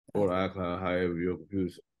or Oh, the iCloud, however your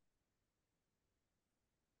computer.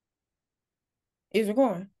 it's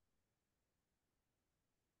recording.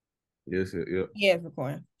 Yes, yep. Yeah, it's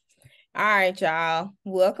recording. All right, y'all.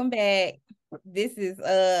 Welcome back. This is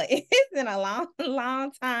it's been a long,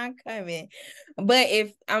 long time coming. But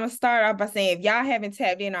if I'm gonna start off by saying if y'all haven't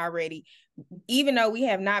tapped in already, even though we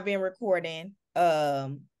have not been recording,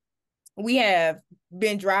 we have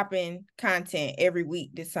been dropping content every week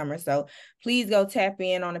this summer. So please go tap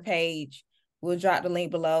in on the page. We'll drop the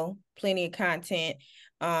link below. Plenty of content.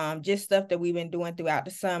 Just stuff that we've been doing throughout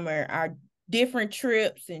the summer, our different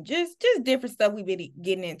trips and just different stuff we've been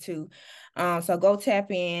getting into. So go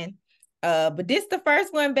tap in. But this the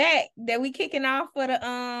first one back that we kicking off for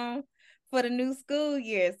the new school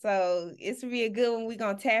year. So it's gonna be a good one. We're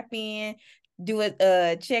gonna tap in, do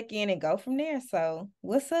a check in and go from there. So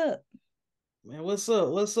what's up? Man, what's up?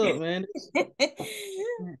 What's up, man?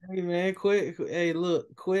 Hey, man, quick. Hey,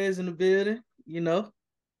 look, quiz in the building. You know.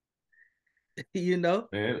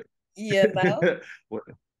 Man. You know? well,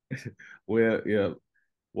 well, yeah.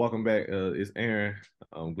 Welcome back. It's Aaron.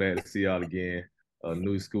 I'm glad to see y'all again.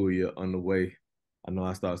 New school year underway. I know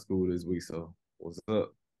I start school this week, so what's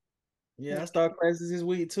up? Yeah, I start classes this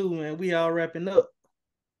week too, man. We all wrapping up.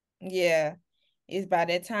 Yeah, it's by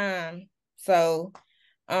that time. So,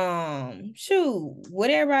 shoot,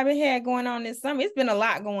 what everybody had going on this summer, it's been a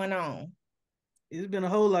lot going on. It's been a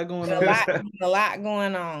whole lot going A on lot, this. a lot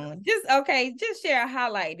going on. Just okay, just share a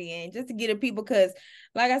highlight then, just to get the people, because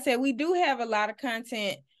like I said, we do have a lot of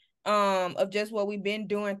content of just what we've been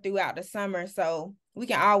doing throughout the summer. So we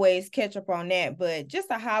can always catch up on that. But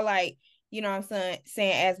just a highlight, you know what I'm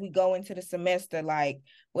saying, as we go into the semester, like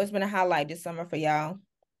what's been a highlight this summer for y'all?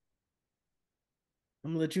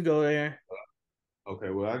 I'm gonna let you go there. Okay,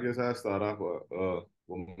 well, I guess I start off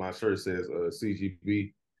when my shirt says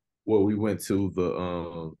CGB. Well, we went to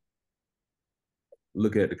the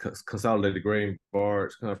look at the Consolidated Grain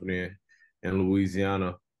Barge Company in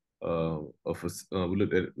Louisiana.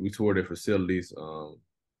 We toured their facilities,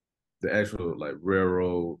 the actual like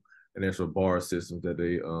railroad and actual bar systems that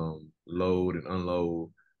they load and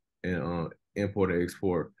unload and import and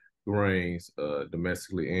export grains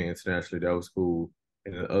domestically and internationally. That was cool.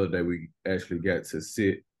 And the other day we actually got to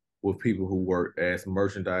sit with people who work as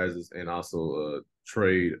merchandisers and also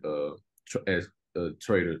trade as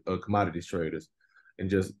traders, commodities traders, and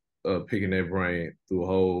just picking their brain through a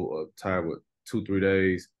whole time with 2 3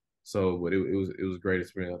 days. So, but it was a great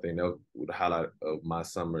experience. I think that was the highlight of my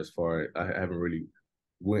summer. As far as I haven't really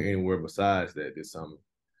went anywhere besides that this summer.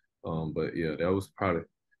 But yeah, that was probably the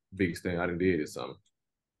biggest thing I done did this summer.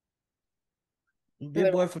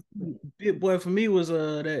 Big boy for me was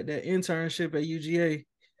that internship at UGA.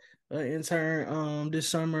 Intern this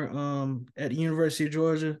summer at the University of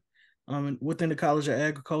Georgia within the College of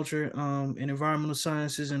Agriculture and Environmental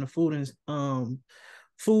Sciences and the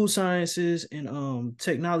food sciences and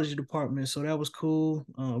technology department. So that was cool.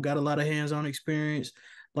 Got a lot of hands-on experience,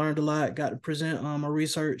 learned a lot, got to present my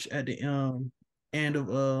research at the end of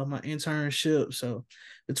my internship. So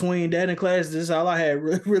between that and classes, this is all I had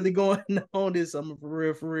really going on this summer for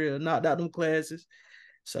real, for real. Knocked out them classes.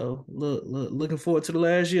 So looking forward to the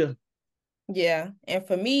last year. Yeah, and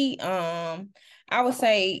for me, I would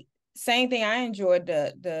say same thing. I enjoyed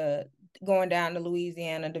the going down to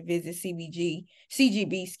Louisiana to visit CGB,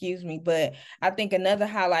 excuse me. But I think another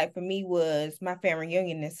highlight for me was my family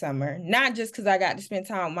reunion this summer. Not just because I got to spend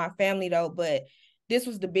time with my family though, but this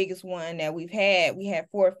was the biggest one that we've had. We had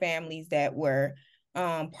four families that were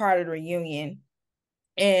part of the reunion,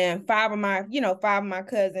 and five of my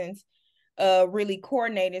cousins really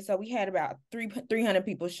coordinated. So we had about 300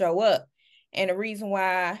 people show up. And the reason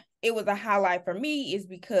why it was a highlight for me is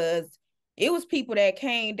because it was people that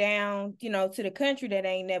came down, to the country that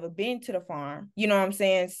ain't never been to the farm. You know what I'm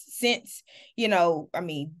saying? Since, I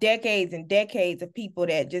mean, decades and decades of people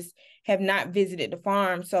that just have not visited the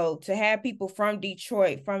farm. So to have people from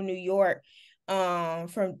Detroit, from New York,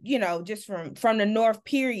 from, just from the North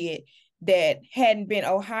period, that hadn't been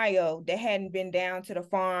Ohio, that hadn't been down to the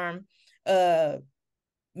farm uh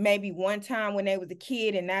maybe one time when they was a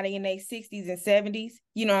kid, and now they in their 60s and 70s,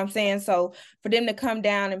 you know what I'm saying? So for them to come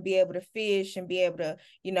down and be able to fish and be able to,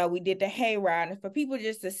 we did the hayride, and for people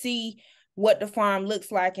just to see what the farm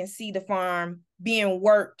looks like and see the farm being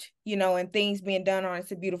worked, and things being done on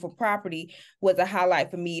it's a beautiful property, was a highlight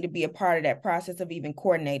for me to be a part of that process of even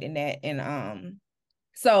coordinating that. And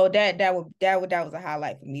so that was a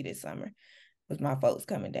highlight for me this summer, was my folks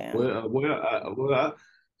coming down.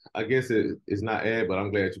 I guess it's not ad, but I'm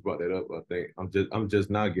glad you brought that up. I think I'm just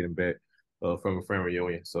now getting back from a family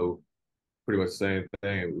reunion, so pretty much the same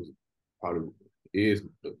thing. It was probably is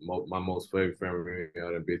my most favorite family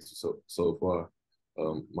reunion I've been to so far.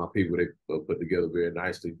 My people they put together very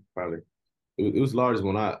nicely. Probably it was the largest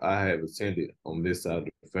one I have attended on this side of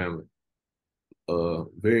the family.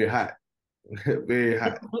 Very hot, very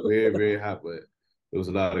hot, very hot, but it was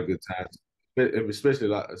a lot of good times.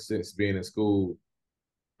 Especially since being in school,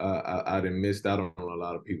 I didn't missed out on a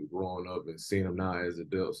lot of people growing up and seeing them now as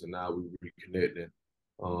adults, and now we reconnecting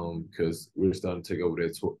because we're starting to take over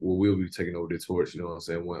that. Well, we'll be taking over the torch. You know what I'm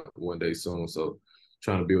saying? One day soon. So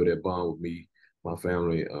trying to build that bond with me, my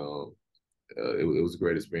family. It was a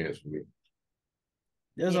great experience for me.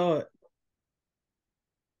 That's all.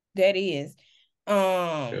 That is.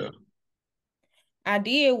 Yeah. I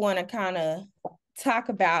did want to kind of talk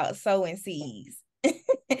about sowing seeds.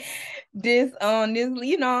 This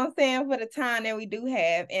you know what I'm saying, for the time that we do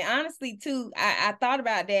have. And honestly too, I thought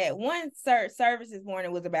about that. One service this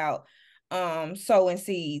morning was about sowing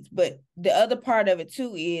seeds, but the other part of it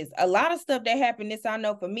too is a lot of stuff that happened. This I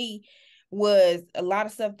know for me was a lot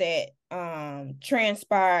of stuff that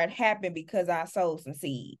transpired happened because I sowed some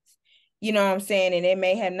seeds. You know what I'm saying? And it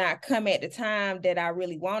may have not come at the time that I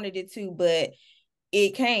really wanted it to, but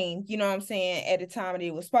it came, you know what I'm saying, at the time that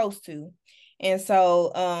it was supposed to. And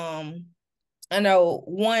so I know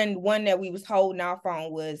one that we was holding off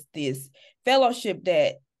on was this fellowship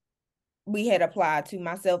that we had applied to,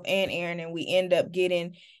 myself and Aaron, and we end up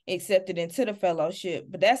getting accepted into the fellowship.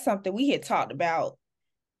 But that's something we had talked about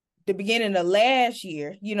the beginning of last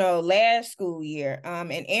year, last school year.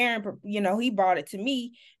 And Aaron, he brought it to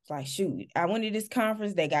me. It's like, shoot, I went to this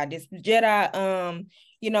conference. They got this Jedi,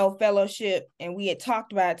 fellowship, and we had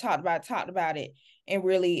talked about it, and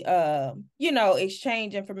really,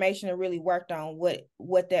 exchange information and really worked on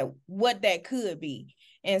what that could be.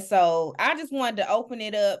 And so I just wanted to open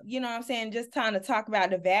it up, you know what I'm saying, just trying to talk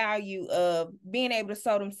about the value of being able to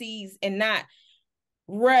sow them seeds and not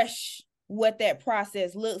rush what that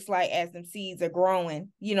process looks like as them seeds are growing,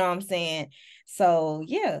 you know what I'm saying? So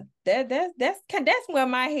yeah, that's where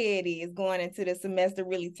my head is going into the semester,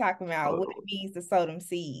 really talking about what it means to sow them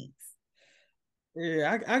seeds.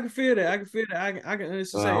 Yeah, I can feel that. I can feel that. I can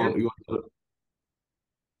honestly say.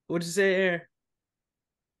 What you say, Aaron?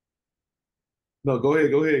 No, go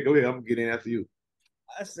ahead. I'm gonna get in after you.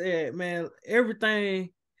 I said, man, everything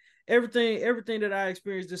that I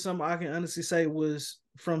experienced this summer, I can honestly say was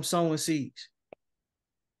from sowing seeds.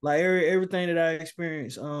 Like everything that I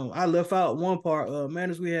experienced, I left out one part.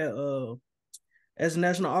 Manners, we had as a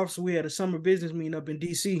national officer, we had a summer business meeting up in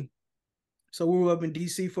DC. So we were up in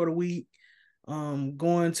DC for the week,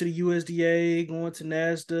 going to the USDA, going to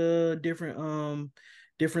NASDA,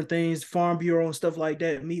 different things, Farm Bureau and stuff like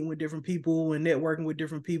that, meeting with different people and networking with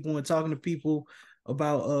different people and talking to people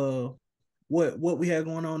about what we had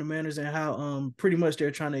going on in Manners and how pretty much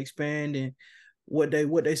they're trying to expand and what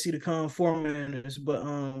they see to come for Manners. But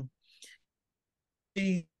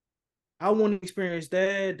I want to experience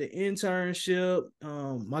that, the internship,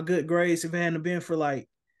 my good grades, if it hadn't been for like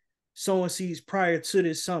sowing seeds prior to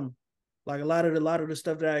this summer. Like a lot of the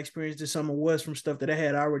stuff that I experienced this summer was from stuff that I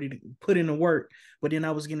had already put in the work, but then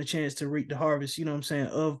I was getting a chance to reap the harvest, you know what I'm saying,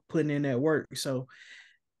 of putting in that work. So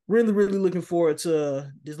really, really looking forward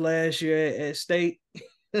to this last year at State.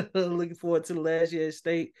 Looking forward to the last year at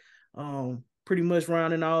State. Pretty much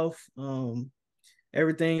rounding off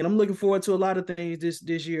everything. And I'm looking forward to a lot of things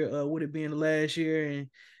this year, with it being the last year and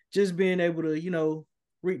just being able to,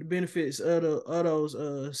 reap the benefits of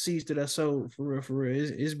those seeds that I sowed for real, for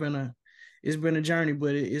real. It's been a journey,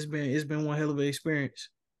 but it's been one hell of an experience.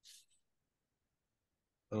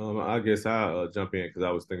 I guess I'll jump in because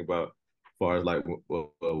I was thinking about as far as like what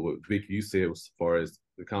Vicky you said as far as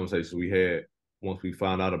the conversation we had once we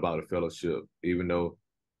found out about the fellowship, even though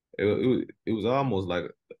it was almost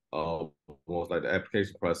like the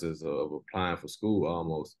application process of applying for school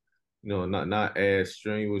almost, not as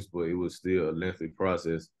strenuous, but it was still a lengthy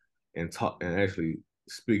process and actually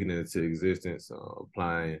speaking it into existence,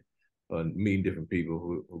 applying, meeting different people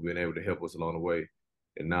who've been able to help us along the way.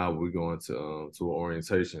 And now we're going to an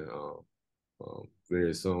orientation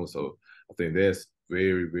very soon. So I think that's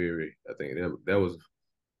very, very. I think that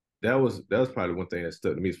was probably one thing that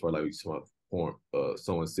stuck to me as far like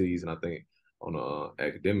sowing seeds. And I think on the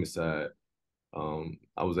academic side,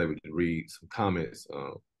 I was able to read some comments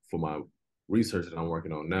for my research that I'm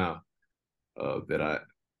working on now that I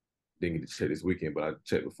didn't get to check this weekend, but I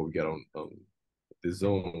checked before we got on the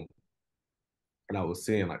Zoom. And I was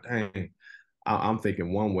saying like, dang, I'm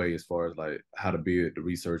thinking one way as far as like how to build the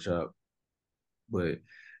research up, but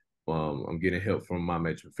I'm getting help from my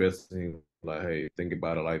major professor. Like, hey, think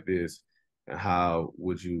about it like this, and how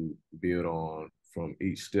would you build on from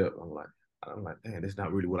each step? I'm like, I'm like, dang, that's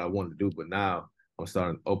not really what I want to do. But now I'm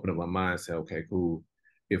starting to open up my mind and say, okay, cool.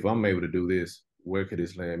 If I'm able to do this, where could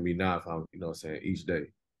this land me now if I'm, you know what I'm saying, each day,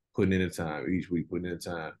 putting in the time, each week, putting in the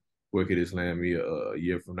time, where could this land me a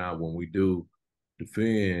year from now when we do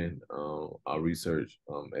defend our research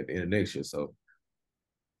at the end of next year? So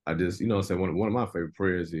I just, you know what I'm saying, one of my favorite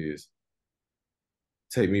prayers is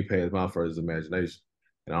take me past my first imagination.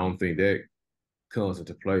 And I don't think that comes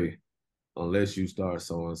into play unless you start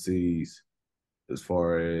sowing seeds as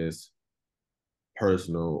far as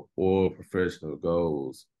personal or professional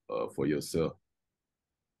goals for yourself.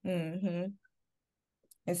 Mm-hmm.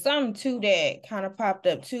 And something too that kind of popped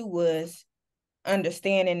up too was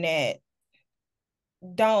understanding that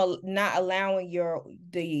not allowing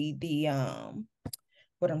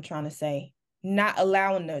what I'm trying to say, not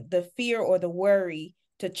allowing the fear or the worry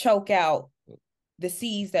to choke out the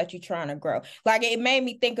seeds that you're trying to grow. Like, it made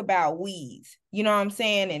me think about weeds, you know what I'm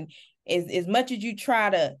saying? And as much as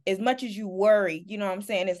you worry, you know what I'm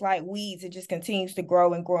saying, it's like weeds, it just continues to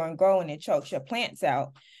grow and grow and grow, and it chokes your plants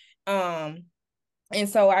out. And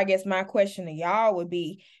so I guess my question to y'all would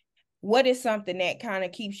be, what is something that kind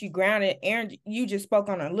of keeps you grounded? Aaron, you just spoke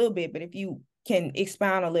on it a little bit, but if you can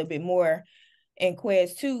expound a little bit more, and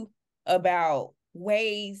Quez too, about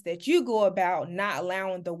ways that you go about not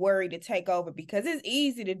allowing the worry to take over, because it's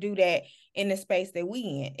easy to do that in the space that we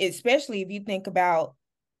in, especially if you think about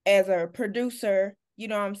as a producer, you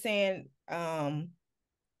know what I'm saying? And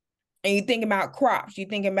you think about crops, you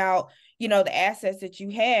think about, the assets that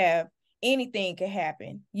you have, anything could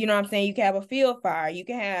happen. You know what I'm saying? You can have a field fire, you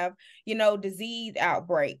can have, disease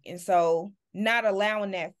outbreak. And so not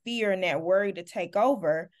allowing that fear and that worry to take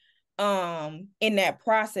over in that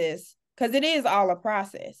process, because it is all a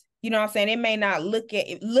process. You know what I'm saying? It may not look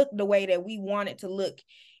the way that we want it to look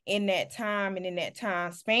in that time and in that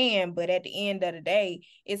time span, but at the end of the day,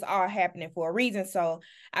 it's all happening for a reason. So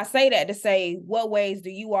I say that to say, what ways do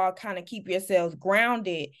you all kind of keep yourselves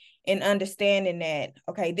grounded in understanding that,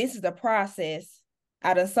 okay, this is a process.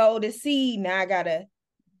 I done sowed the seed. Now I gotta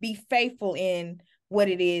be faithful in what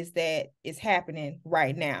it is that is happening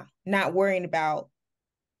right now, not worrying about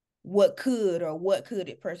what could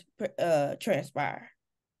it transpire.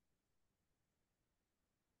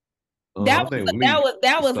 I think with me, That was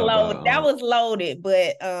start by loaded. That was loaded,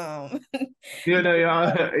 but yeah, no,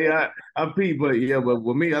 yeah, I peep, but yeah, but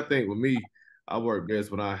with me, I think with me, I work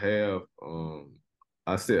best when I have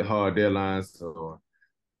I set hard deadlines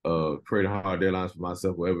or creating hard deadlines for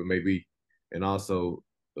myself, whatever it may be, and also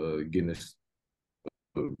getting this.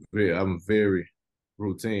 I'm very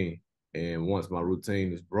routine, and once my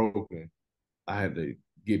routine is broken, I had to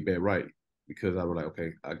get back right because I was like,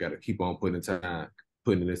 okay, I got to keep on putting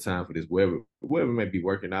in this time for this, whatever may be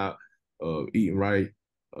working out, eating right,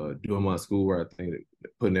 doing my schoolwork. I think that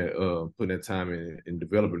putting that time in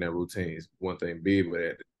developing that routine is one thing big, but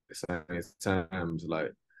at the same time, it's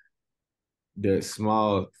like that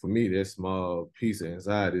small piece of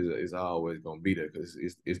anxiety is always gonna be there because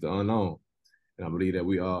it's the unknown, and I believe that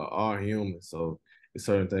we are human, so there's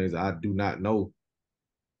certain things I do not know,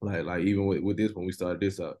 like even with this when we started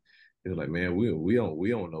this up, it's like, man, we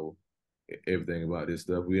don't know everything about this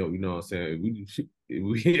stuff. We don't, you know what I'm saying? We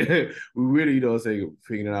really, you know what I'm saying,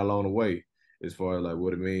 figuring it out along the way as far as like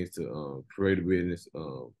what it means to create a business,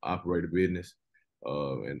 operate a business,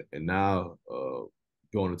 and now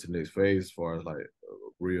going into the next phase as far as like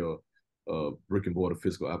real brick and mortar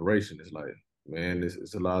physical operation. It's like, man,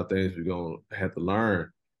 it's a lot of things we're gonna have to learn,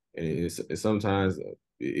 and it's sometimes it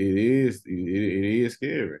is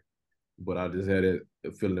scary. But I just had that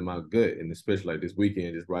feeling in my gut, and especially like this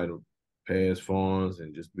weekend, just riding past farms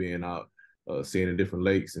and just being out, seeing the different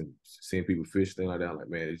lakes and seeing people fish, things like that. I'm like,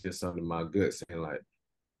 man, it's just something in my gut saying like,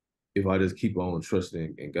 if I just keep on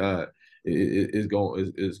trusting in God, it's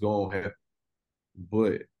going to happen.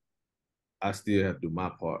 But I still have to do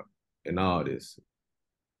my part in all this,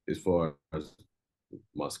 as far as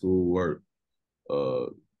my schoolwork, uh,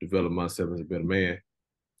 develop myself as a better man.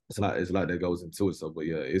 It's a lot that goes into it. So, but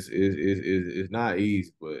yeah, it's not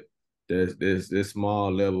easy, but there's this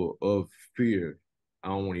small level of fear. I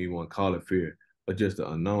don't even want to call it fear, but just the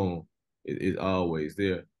unknown is always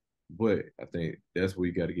there. But I think that's where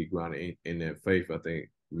you got to get grounded in that faith. I think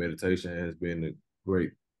meditation has been a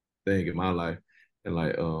great thing in my life, and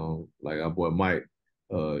like our boy Mike,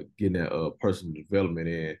 getting that personal development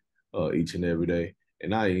in each and every day, and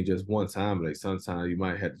not even just one time. Like sometimes you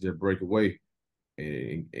might have to just break away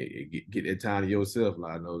and get that time to yourself.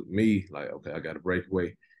 Like I know me, like, okay, I got to break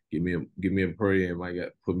away. Give me a prayer, and might got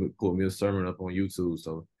put me a sermon up on YouTube.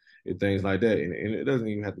 So things like that, and it doesn't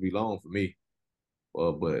even have to be long for me.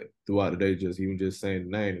 But throughout the day, just saying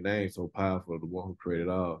the name so powerful, the one who created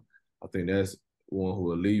all. I think that's one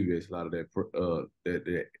who alleviates a lot of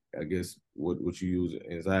that I guess what you use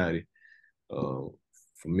anxiety. For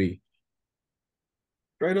me,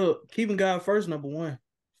 Straight up, keeping God first, number one.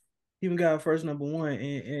 Keeping God first, number one.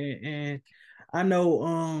 And I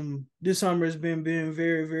know this summer has been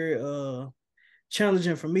very, very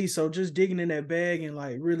challenging for me. So just digging in that bag and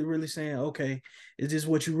like really, really saying, okay, is this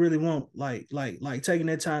what you really want? Like taking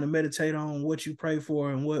that time to meditate on what you pray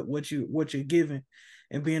for and what you're giving,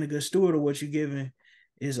 and being a good steward of what you're giving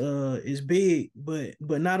is big. But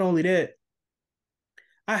not only that,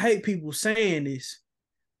 I hate people saying this,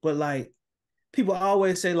 but like people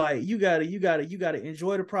always say like you gotta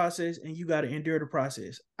enjoy the process and you gotta endure the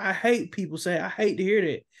process. I hate people say, I hate to hear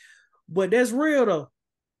that, but that's real though.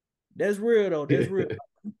 That's real though. That's real.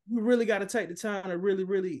 You really got to take the time to really,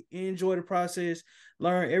 really enjoy the process,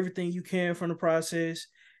 learn everything you can from the process,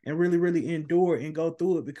 and really, really endure and go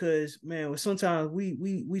through it. Because man, sometimes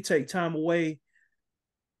we take time away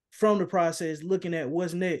from the process, looking at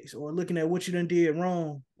what's next, or looking at what you done did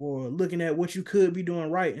wrong, or looking at what you could be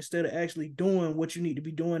doing right, instead of actually doing what you need to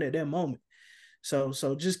be doing at that moment. So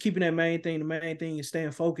just keeping that main thing, the main thing is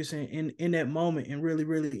staying focused in that moment, and really,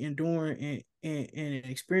 really enduring and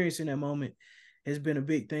experiencing that moment has been a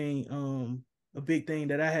big thing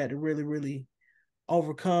that I had to really, really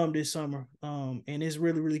overcome this summer. And it's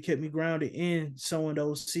really, really kept me grounded in sowing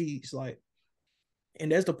those seeds. Like,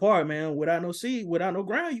 and that's the part, man. Without no seed, without no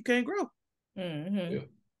ground, you can't grow. Mm-hmm. yeah.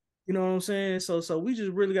 You know what I'm saying? So we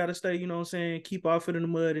just really got to stay, you know what I'm saying, keep our foot in the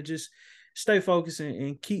mud and just stay focused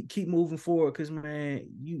and keep moving forward. Cause man,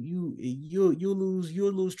 you'll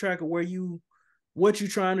lose track of what you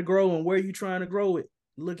trying to grow and where you trying to grow it.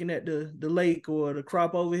 Looking at the lake or the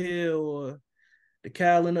crop over here or the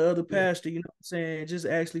cow in the other Yeah. pasture, you know what I'm saying? Just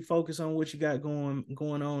actually focus on what you got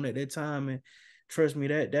going on at that time, and trust me,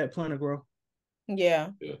 that plant will grow. Yeah,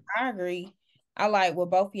 Yeah. I agree. I like what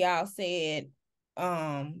both of y'all said.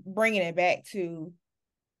 Bringing it back to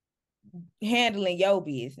handling your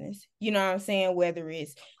business. You know what I'm saying? Whether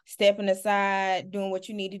it's stepping aside, doing what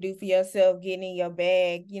you need to do for yourself, getting in your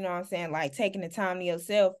bag, you know what I'm saying? Like taking the time to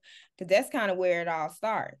yourself, because that's kind of where it all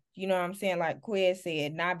starts. You know what I'm saying? Like Quez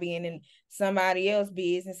said, not being in somebody else's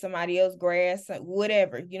business, somebody else's grass,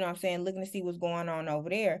 whatever, you know what I'm saying? Looking to see what's going on over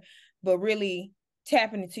there, but really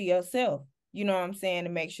tapping into yourself, you know what I'm saying? To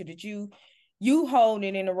make sure that you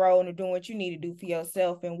holding it in a role and doing what you need to do for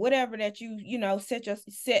yourself and whatever that you know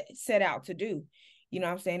set out to do. You know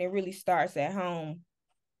what I'm saying? It really starts at home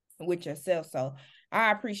with yourself. So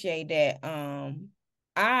I appreciate that.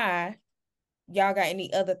 I Y'all got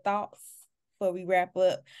any other thoughts before we wrap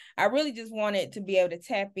up? I really just wanted to be able to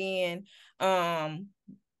tap in.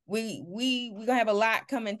 We gonna have a lot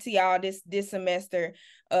coming to y'all this semester.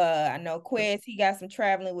 I know Quest, he got some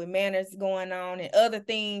traveling with manners going on and other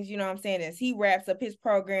things, you know what I'm saying, as he wraps up his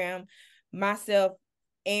program. Myself,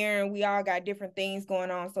 Aaron, we all got different things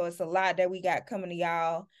going on, so it's a lot that we got coming to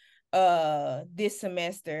y'all this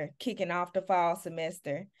semester, kicking off the fall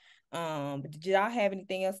semester. But did y'all have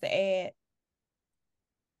anything else to add?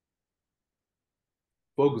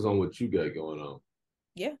 Focus on what you got going on.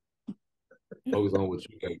 Yeah. Focus on what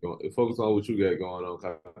you got going. Focus on what you got going on.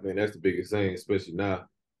 I think that's the biggest thing, especially now.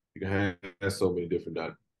 You can have so many different.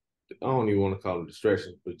 I don't even want to call them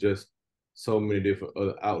distractions, but just so many different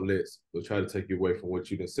other outlets will try to take you away from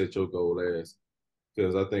what you can set your goal as.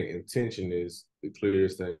 Because I think intention is the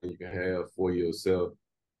clearest thing you can have for yourself.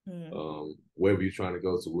 Wherever you're trying to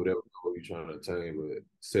go to, whatever goal you're trying to attain, but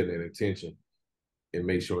setting an intention and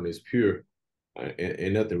make sure it's pure.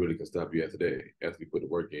 And nothing really can stop you after that, after you put the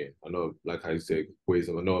work in. I know, like how you said,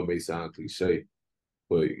 wisdom, I know it may sound cliche,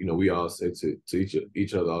 but we all say to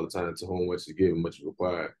each other all the time, to whom much is given, much is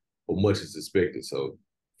required, or much is expected. So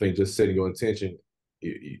I think just setting your intention,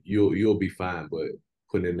 you'll be fine. But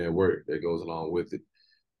putting in that work that goes along with it,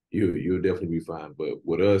 you'll definitely be fine. But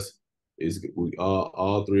with us, is we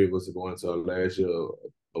all three of us are going to our last year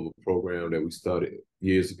of a program that we started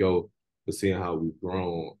years ago, but seeing how we've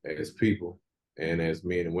grown as people and as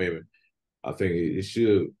men and women, I think it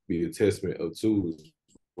should be a testament of two,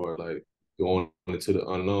 for like going into the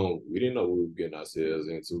unknown. We didn't know what we were getting ourselves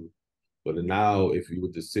into, but now if you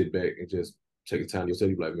would just sit back and just take the time to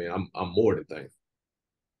yourself, you're like, man, I'm more than thankful.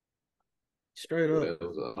 Straight up. That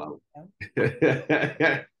was,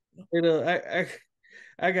 Straight up.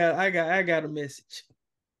 I got a message.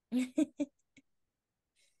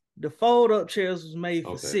 The fold up chairs was made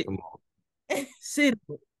for okay, sitting. come on. Sitting.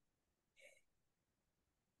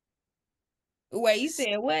 Wait, you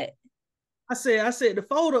said what? I said the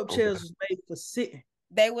fold up Okay. chairs was made for sitting.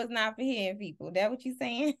 They was not for hearing people. That what you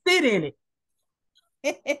saying? Sit in it.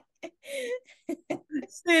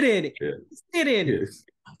 Sit in it. Yeah. Sit in it. Yes.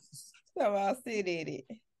 So I'll sit in it.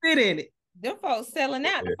 Sit in it. Them folks selling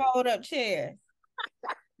out the fold up chairs.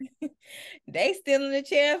 They stealing the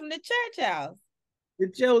chairs from the church house. The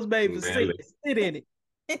chair was made for sit in it.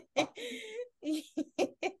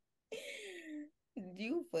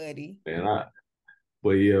 You funny. Man, I do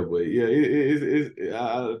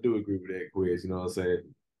agree with that, Quiz. You know what I'm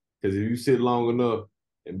saying? Because if you sit long enough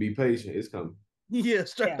and be patient, it's coming. Yeah,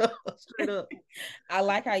 straight up. I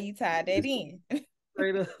like how you tied that in.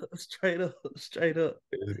 Straight up.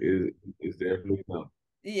 It's definitely coming.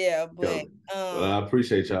 Yeah, but well, I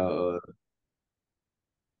appreciate y'all.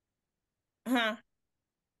 No,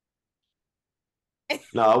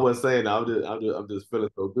 I wasn't saying that. I'm just feeling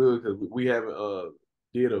so good because we haven't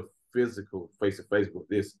did a physical face-to-face with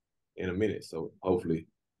this in a minute. So hopefully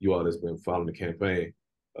you all that's been following the campaign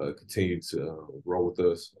continue to roll with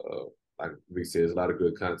us. Like Vic says, a lot of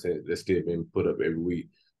good content that's still being put up every week,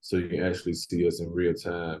 so you can actually see us in real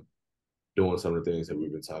time doing some of the things that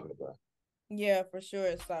we've been talking about. Yeah, for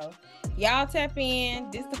sure. So y'all tap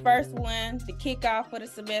in. This is the first one, the kickoff for the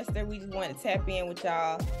semester. We just want to tap in with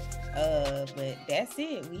y'all. But that's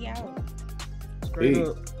it. We out. Straight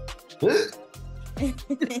up.